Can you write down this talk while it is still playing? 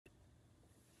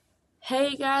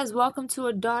Hey guys, welcome to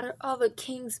A Daughter of a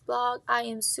King's blog. I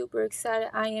am super excited.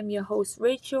 I am your host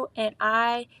Rachel, and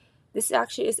this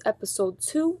actually is episode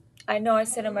 2. I know I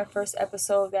said in my first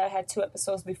episode that I had 2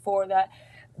 episodes before that,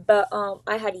 but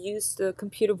I had used the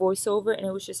computer voiceover and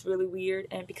it was just really weird,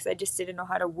 and because I just didn't know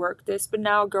how to work this, but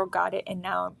now a girl got it, and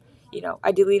now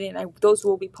I deleted it, and those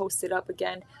will be posted up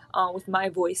again with my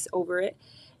voice over it.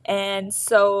 And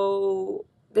so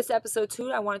this episode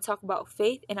 2, I want to talk about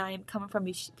faith, and I am coming from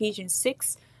Ephesians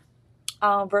 6,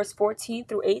 verse 14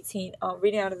 through 18,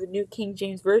 reading out of the New King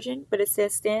James Version. But it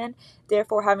says, "Stand,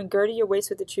 therefore, having girded your waist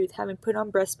with the truth, having put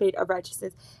on breastplate of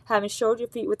righteousness, having shod your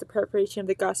feet with the preparation of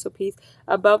the gospel of peace,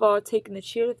 above all, taking the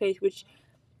shield of faith, which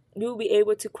you will be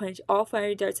able to quench all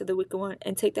fiery darts of the wicked one,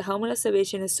 and take the helmet of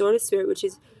salvation and the sword of spirit, which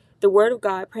is the word of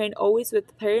God, praying always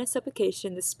with prayer and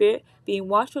supplication, the spirit being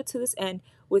watchful to this end,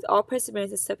 with all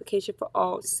perseverance and supplication for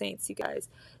all saints." You guys,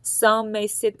 some may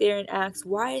sit there and ask,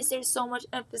 why is there so much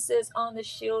emphasis on the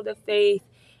shield of faith?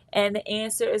 And the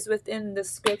answer is within the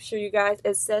scripture, you guys.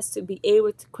 It says to be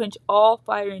able to quench all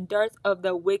fiery darts of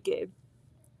the wicked.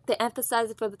 To emphasize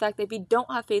it for the fact that if you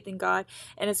don't have faith in God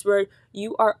and His Word,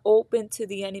 you are open to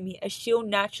the enemy. A shield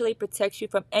naturally protects you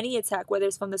from any attack, whether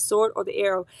it's from the sword or the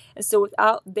arrow. And so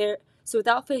without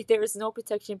faith, there is no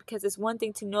protection, because it's one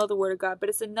thing to know the Word of God, but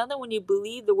it's another when you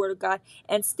believe the Word of God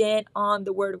and stand on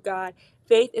the Word of God.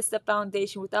 Faith is the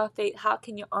foundation. Without faith, how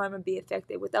can your armor be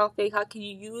effective? Without faith, how can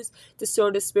you use the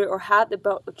sword of the Spirit or have the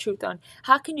belt of truth on?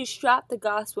 How can you strap the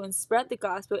gospel and spread the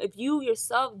gospel if you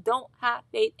yourself don't have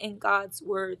faith in God's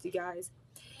words, you guys?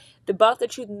 The belt of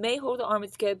truth may hold the armor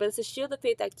together, but it's a shield of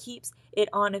faith that keeps it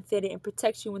on and fitted and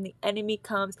protects you when the enemy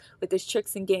comes with his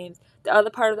tricks and games. The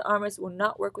other part of the armor will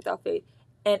not work without faith.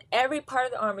 And every part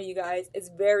of the armor, you guys, is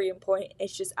very important.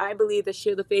 It's just, I believe the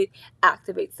shield of faith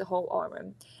activates the whole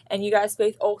armor. And you guys,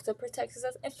 faith also protects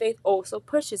us, and faith also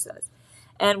pushes us.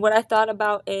 And what I thought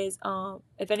about is,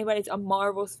 if anybody's a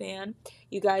Marvel's fan,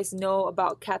 you guys know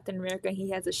about Captain America.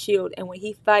 He has a shield, and when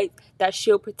he fights, that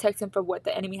shield protects him from what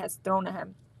the enemy has thrown at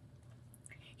him.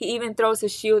 He even throws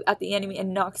his shield at the enemy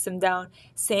and knocks him down.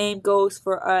 Same goes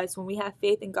for us. When we have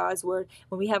faith in God's word,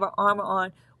 when we have our armor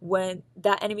on, when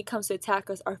that enemy comes to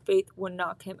attack us, our faith will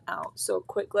knock him out. So,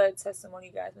 quick little testimony,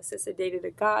 you guys. My sister dated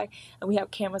a guy, and we have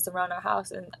cameras around our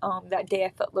house. And that day, I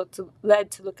felt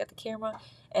led to look at the camera,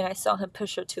 and I saw him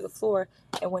push her to the floor.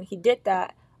 And when he did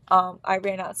that, I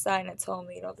ran outside and I told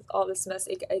him, all this mess,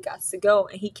 it got to go.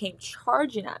 And he came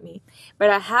charging at me. But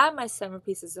I had my 7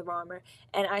 pieces of armor,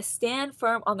 and I stand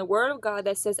firm on the word of God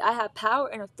that says I have power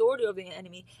and authority over the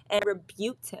enemy, and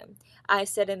rebuked him. I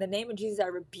said, in the name of Jesus, I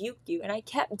rebuke you. And I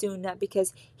kept doing that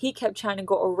because he kept trying to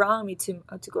go around me to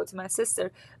go to my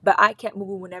sister. But I kept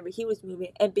moving whenever he was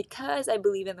moving. And because I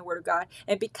believe in the word of God,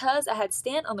 and because I had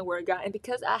stand on the word of God, and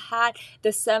because I had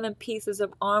the 7 pieces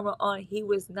of armor on, he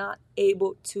was not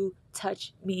able to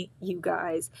touch me, you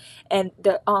guys. And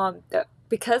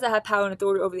because I had power and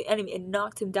authority over the enemy, it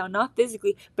knocked him down, not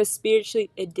physically, but spiritually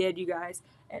it did, you guys.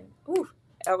 And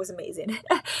that was amazing.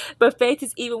 But faith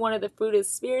is even one of the fruit of the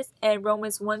spirits, and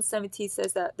Romans 1:17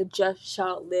 says that the just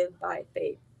shall live by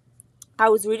faith. I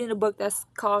was reading a book that's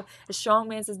called A Strong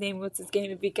Man's Name What's His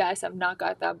Game. If you guys have not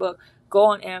got that book, go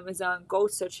on Amazon, go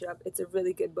search it up. It's a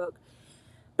really good book.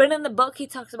 But in the book, he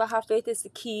talks about how faith is the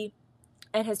key,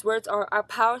 and his words are, our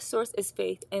power source is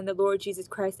faith in the Lord Jesus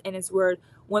Christ and his word.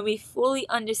 When we fully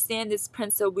understand this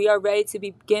principle, we are ready to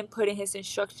begin putting his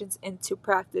instructions into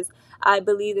practice. I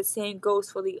believe the same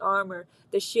goes for the armor.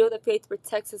 The shield of faith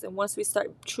protects us, and once we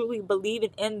start truly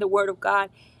believing in the word of God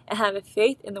and having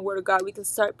faith in the word of God, we can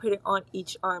start putting on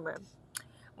each armor.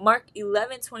 Mark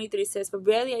 11:23 says, "For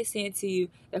verily I say unto you,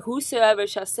 that whosoever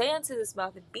shall say unto this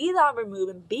mountain, Be thou removed,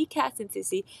 and be cast into the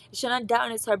sea, and shall not doubt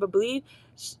in his heart,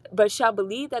 but shall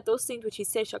believe that those things which he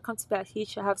said shall come to pass, he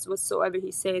shall have whatsoever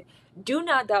he said." Do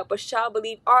not doubt, but shall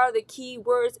believe are the key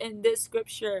words in this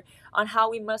scripture on how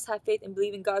we must have faith and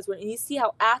believe in God's word. And you see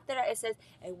how after that it says,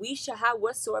 "And we shall have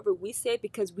whatsoever we say,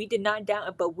 because we did not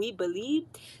doubt, but we believe."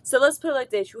 So let's put it like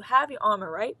this. You have your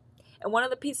armor, right? And one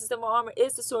of the pieces of armor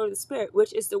is the sword of the Spirit,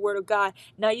 which is the word of God.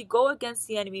 Now you go against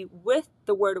the enemy with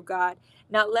the word of God.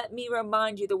 Now let me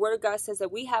remind you, the word of God says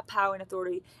that we have power and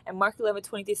authority. And Mark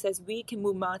 11:23 says we can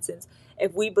move mountains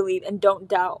if we believe and don't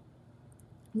doubt.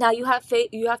 Now you have faith.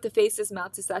 You have to face this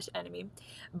mountain/enemy,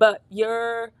 but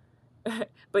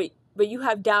but you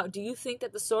have doubt. Do you think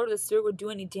that the sword of the Spirit will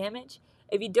do any damage?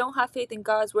 If you don't have faith in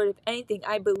God's word, if anything,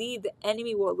 I believe the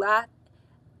enemy will laugh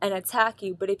and attack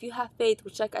you. But if you have faith,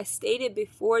 which, like I stated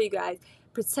before, you guys,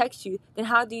 protects you, then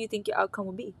how do you think your outcome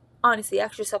will be? Honestly,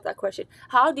 ask yourself that question.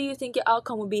 How do you think your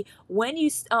outcome will be when you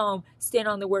stand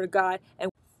on the word of God?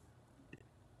 And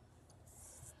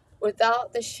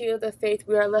Without the shield of faith,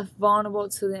 we are left vulnerable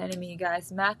to the enemy,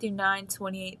 guys. Matthew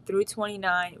 9:28 through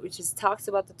 29, which is talks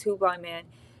about the two blind men.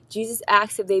 Jesus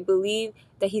asked if they believe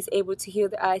that he's able to heal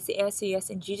their eyes. They answered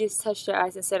yes, and Jesus touched their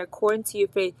eyes and said, according to your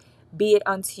faith, be it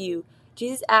unto you.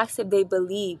 Jesus asked if they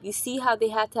believe. You see how they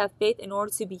had to have faith in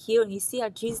order to be healed, and you see how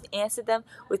Jesus answered them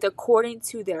with according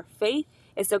to their faith.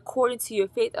 It's according to your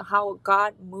faith and how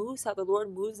God moves, how the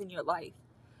Lord moves in your life.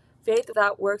 Faith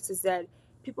without works is dead.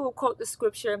 People will quote the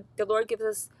scripture, the Lord gives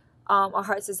us a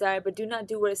heart's desire, but do not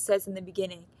do what it says in the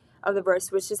beginning of the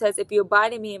verse, which says, if you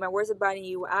abide in me and my words abide in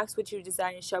you, you will ask what you desire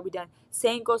and it shall be done.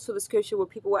 Same goes for the scripture where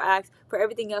people will ask for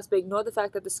everything else, but ignore the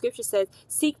fact that the scripture says,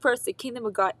 seek first the kingdom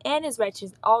of God and his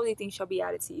righteousness, all these things shall be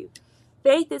added to you.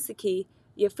 Faith is the key.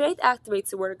 Your faith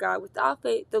activates the word of God. Without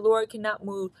faith, the Lord cannot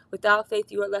move. Without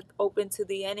faith, you are left open to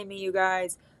the enemy, you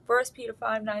guys. 1 Peter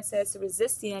 5:9 says to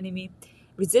resist the enemy,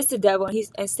 resist the devil,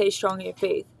 and stay strong in your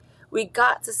faith. We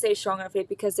got to stay strong in our faith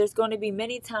because there's going to be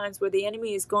many times where the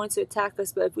enemy is going to attack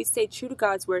us. But if we stay true to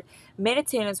God's word,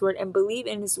 meditate on his word, and believe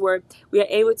in his word, we are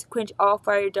able to quench all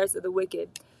fiery darts of the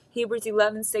wicked. Hebrews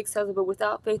 11:6 tells us, but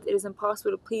without faith it is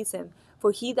impossible to please him.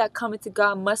 For he that cometh to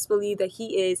God must believe that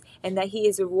he is, and that he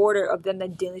is a rewarder of them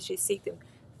that diligently seek him.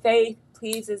 Faith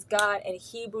pleases God, and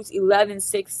Hebrews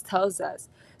 11:6 tells us.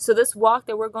 So this walk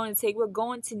that we're going to take, we're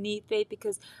going to need faith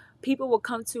because people will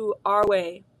come to our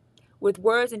way with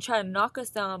words and try to knock us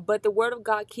down, but the word of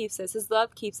God keeps us. His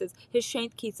love keeps us. His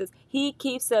strength keeps us. He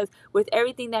keeps us with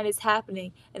everything that is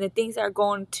happening and the things that are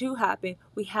going to happen.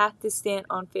 We have to stand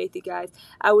on faith, you guys.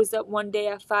 I was up one day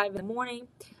at 5 in the morning,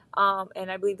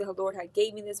 and I believe the Lord had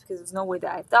gave me this because there's no way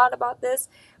that I thought about this,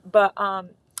 but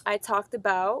I talked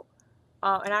about,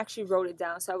 and I actually wrote it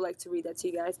down, so I would like to read that to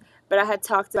you guys. But I had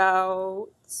talked about,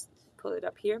 let's pull it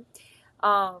up here,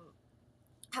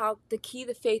 how the key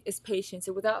to faith is patience,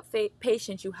 and without faith,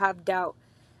 patience, you have doubt.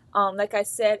 Like I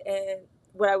said, and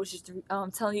what I was just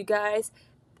telling you guys,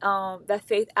 that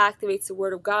faith activates the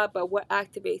word of God, but what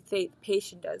activates faith?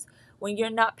 Patience does. When you're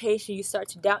not patient, you start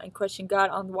to doubt and question God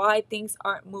on why things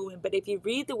aren't moving. But if you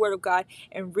read the word of God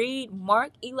and read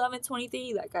Mark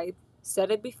 11:23, like I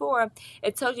said it before,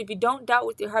 it tells you if you don't doubt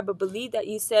with your heart, but believe that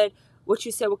you said what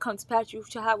you said will come to pass, you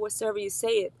shall have whatsoever you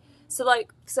say it.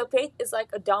 So faith is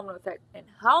like a domino effect. And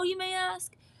how, you may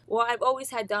ask? Well, I've always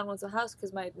had dominoes in the house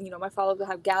because my followers will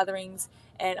have gatherings,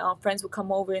 and friends would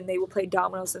come over and they would play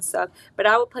dominoes and stuff. But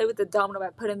I would play with the domino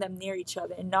by putting them near each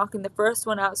other and knocking the first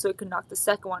one out so it could knock the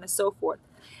second one and so forth.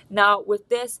 Now with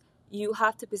this, you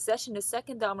have to position the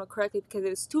second domino correctly because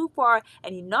if it's too far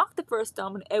and you knock the first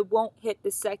domino, it won't hit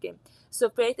the second. So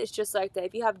faith is just like that.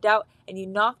 If you have doubt and you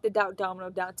knock the doubt domino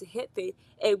down to hit faith,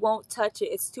 it won't touch it.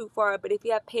 It's too far. But if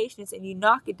you have patience and you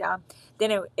knock it down,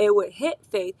 then it would hit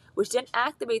faith, which then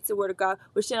activates the word of God,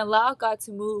 which then allow God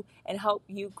to move and help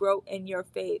you grow in your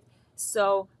faith.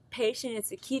 So patience is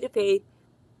the key to faith,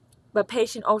 but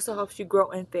patience also helps you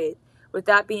grow in faith. With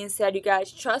that being said, you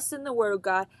guys, trust in the word of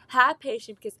God. Have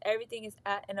patience because everything is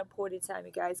at an appointed time,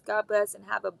 you guys. God bless and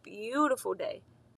have a beautiful day.